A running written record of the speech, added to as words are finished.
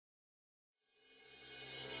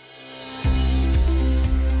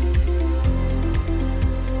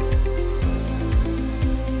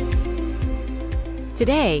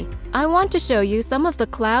Today, I want to show you some of the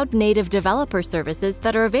cloud-native developer services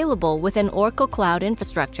that are available within Oracle Cloud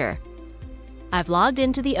Infrastructure. I've logged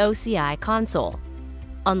into the OCI console.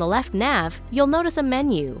 On the left nav, you'll notice a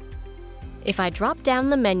menu. If I drop down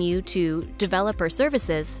the menu to Developer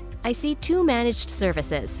Services, I see two managed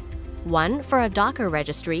services, one for a Docker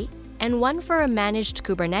registry and one for a managed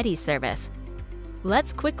Kubernetes service.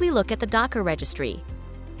 Let's quickly look at the Docker registry.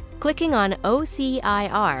 Clicking on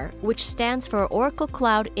OCIR, which stands for Oracle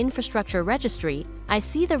Cloud Infrastructure Registry, I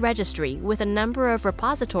see the registry with a number of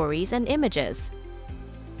repositories and images.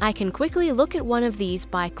 I can quickly look at one of these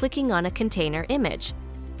by clicking on a container image.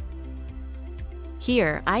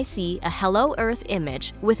 Here, I see a Hello Earth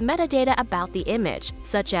image with metadata about the image,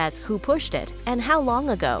 such as who pushed it and how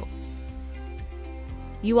long ago.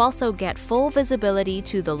 You also get full visibility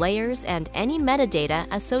to the layers and any metadata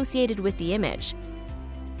associated with the image.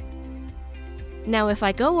 Now, if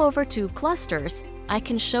I go over to Clusters, I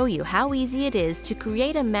can show you how easy it is to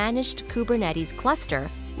create a managed Kubernetes cluster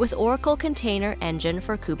with Oracle Container Engine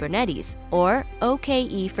for Kubernetes, or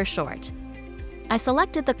OKE for short. I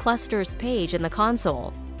selected the Clusters page in the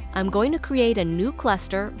console. I'm going to create a new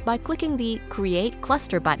cluster by clicking the Create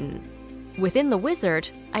Cluster button. Within the wizard,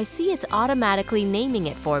 I see it's automatically naming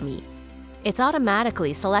it for me. It's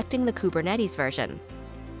automatically selecting the Kubernetes version.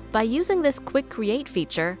 By using this Quick Create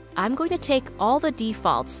feature, I'm going to take all the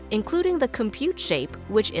defaults, including the compute shape,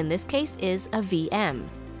 which in this case is a VM.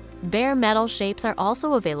 Bare metal shapes are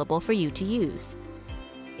also available for you to use.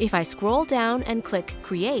 If I scroll down and click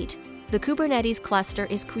Create, the Kubernetes cluster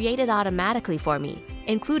is created automatically for me,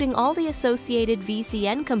 including all the associated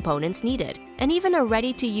VCN components needed, and even a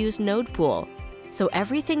ready-to-use node pool. So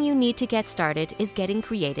everything you need to get started is getting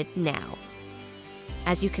created now.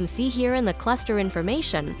 As you can see here in the cluster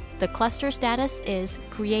information, the cluster status is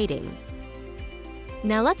creating.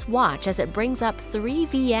 Now let's watch as it brings up 3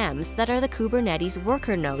 VMs that are the Kubernetes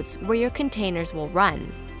worker nodes where your containers will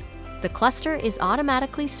run. The cluster is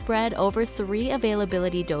automatically spread over 3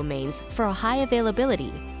 availability domains for a high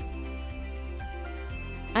availability.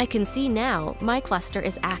 I can see now my cluster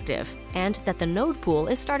is active and that the node pool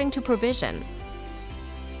is starting to provision.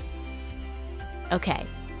 Okay.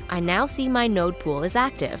 I now see my node pool is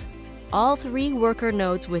active. All 3 worker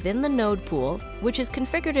nodes within the node pool, which is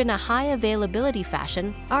configured in a high availability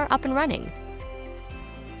fashion, are up and running.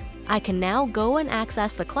 I can now go and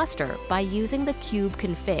access the cluster by using the kube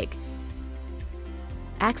config.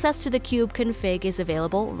 Access to the kube config is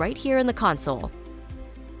available right here in the console.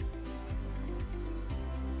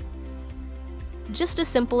 Just as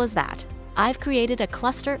simple as that, I've created a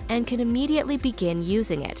cluster and can immediately begin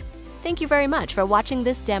using it. Thank you very much for watching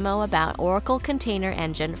this demo about Oracle Container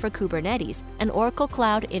Engine for Kubernetes and Oracle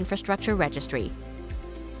Cloud Infrastructure Registry.